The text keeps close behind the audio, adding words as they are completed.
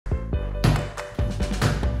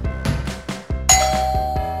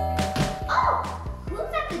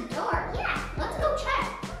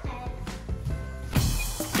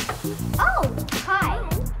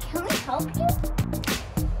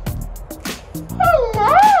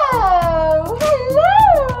Hello!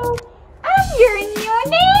 Hello! I'm your new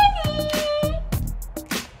nanny!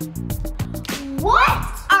 What?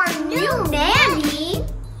 Our new nanny?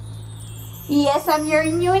 Yes, I'm your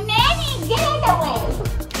new nanny! Get it away!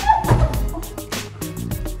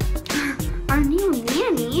 Our new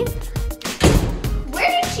nanny? Where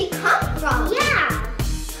did she come from? Yeah.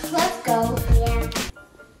 Let's go. Yeah.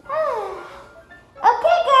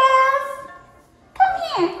 Okay, girls. Come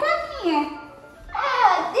here.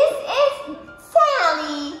 This is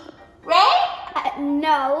Sally, right?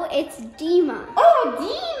 No, it's Deema. Oh,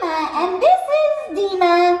 Deema. And this is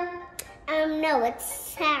Deema. No, it's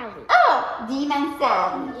Sally. Oh, Deema and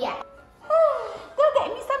Sally. Yeah. Go get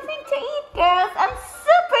me something to eat, girls. I'm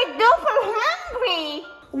super duper hungry.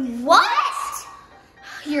 What?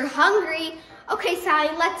 You're hungry? Okay, Sally,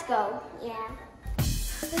 let's go. Yeah.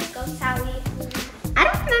 Let's go, Sally. I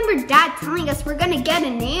don't remember Dad telling us we're gonna get a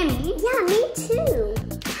nanny. Yeah, me too.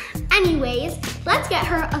 Anyways, let's get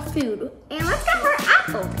her a food. And let's get her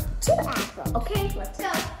apple. 2 apples. Okay, let's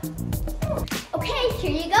go. Okay,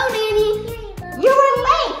 here you go, Nanny. Here you go. You were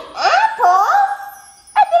late. Apples?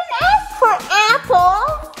 I didn't ask for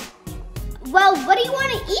apples. Well, what do you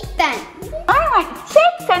want to eat then? I want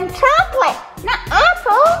chips and chocolate, not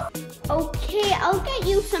apples. Okay, I'll get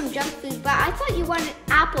you some junk food, but I thought you wanted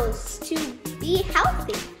apples to be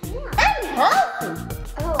healthy. Yeah. I'm healthy.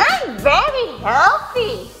 Oh. I'm very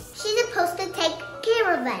healthy. She's supposed to take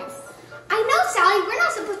care of us. I know, Sally. We're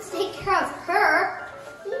not supposed to take care of her.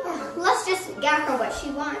 Yeah. Let's just get her what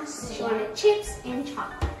she wants. She wanted chips and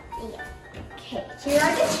chocolate. Yeah. Okay, here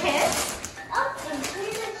are the chips. Okay,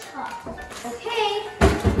 here's the chocolate. Okay.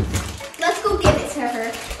 Let's go give it to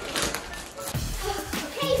her.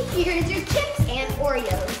 Okay, here's your chips and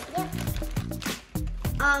Oreos. Yep.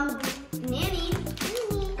 Nanny.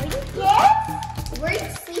 Are you Yes? Were you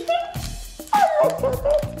sleeping? A little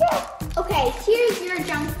bit, yes. Okay, here's your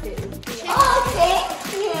junk food. Oh, thank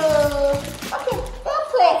you. Okay, go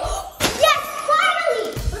play. Yes, finally!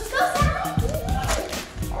 Let's go, Sally.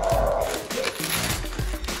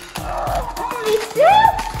 Only 2?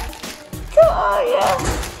 2 Oreos.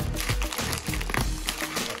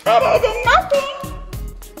 Better than nothing.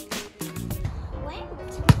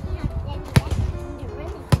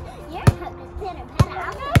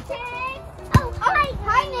 Oh, hi.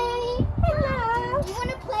 Hi, Nanny. Hello. You want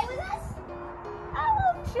to play with us? I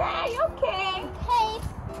will try, okay. Okay.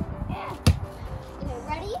 Yeah, Okay,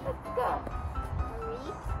 ready? let's go. 3,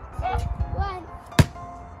 2, 1.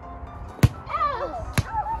 Oh,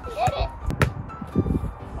 get it.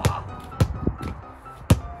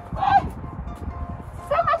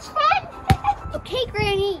 So much fun. Okay,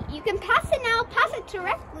 Granny, you can pass it now. Pass it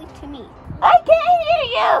directly to me. I can't hear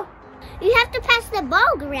you. You have to pass the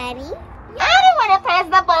ball, Granny. I don't want to pass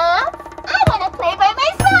the ball. I want to play by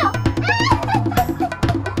myself.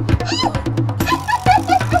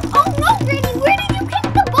 Oh no, Granny, where did you kick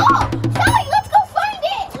the ball? Sally, let's go find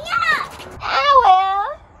it. Yeah. Ah, well,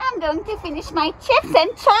 I'm going to finish my chips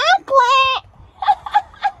and chocolate.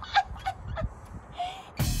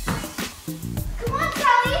 Come on,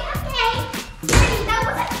 Sally. Okay. Granny, that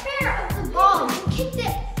wasn't fair of the ball. You kicked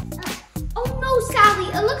it. Oh no, Sally.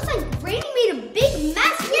 It looks like Granny made a big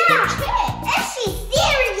mess with the chip. Is she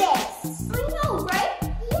serious? I know, right?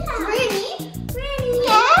 Yeah. Granny?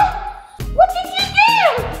 Yeah? What did you do?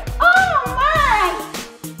 Oh my!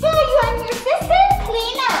 Tell you and your sister,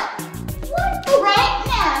 clean up. What? Right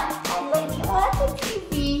now. And let me watch the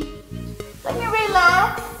TV. Let me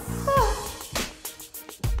relax.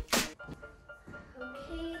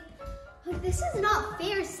 Okay. But this is not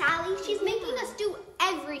fair, Sally. She's making us do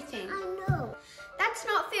everything. I know. That's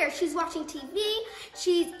not fair. She's watching TV,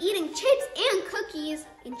 she's eating chips and cookies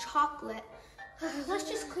and chocolate. Let's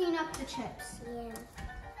just clean up the chips. Yeah.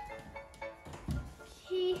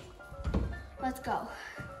 Okay. Let's go.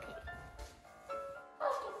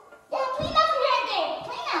 Yeah, clean up here there.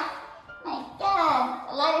 Clean up. My God,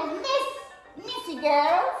 a lot of messy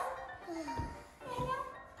girls.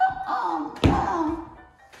 Oh, no.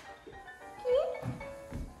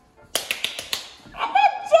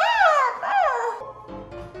 Good job. Oh.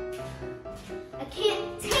 I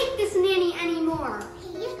can't take this nanny anymore.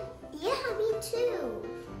 Yeah, me too.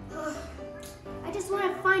 I just want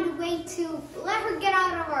to find a way to let her get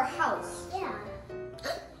out of our house. Yeah.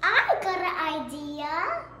 I got an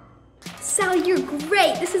idea. Sally, you're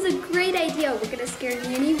great. This is a great idea. We're gonna scare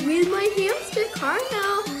Nanny with my hamster car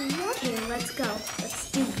now. Okay, let's go. Let's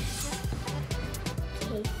do this.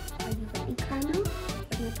 Okay, are you ready, Carmel?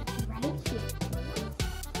 We're gonna put you right here.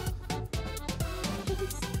 Okay.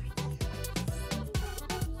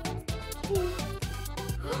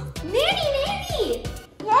 Nanny, Nanny!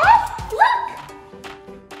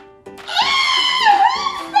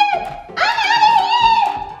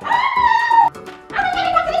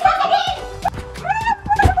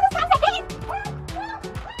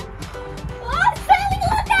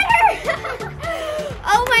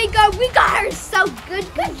 we got her so good.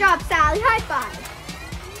 Good job, Sally. High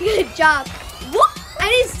five. Good job. I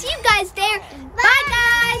didn't see you guys there. Bye,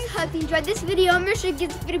 guys. Hope you enjoyed this video. Make sure to give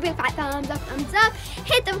this video a 5 thumbs up.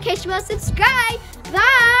 Hit the notification bell, subscribe.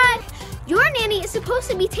 Bye. Your nanny is supposed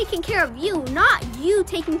to be taking care of you, not you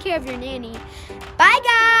taking care of your nanny. Bye,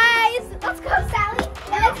 guys. Let's go, Sally.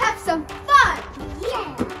 And let's have some fun.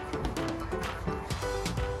 Yeah.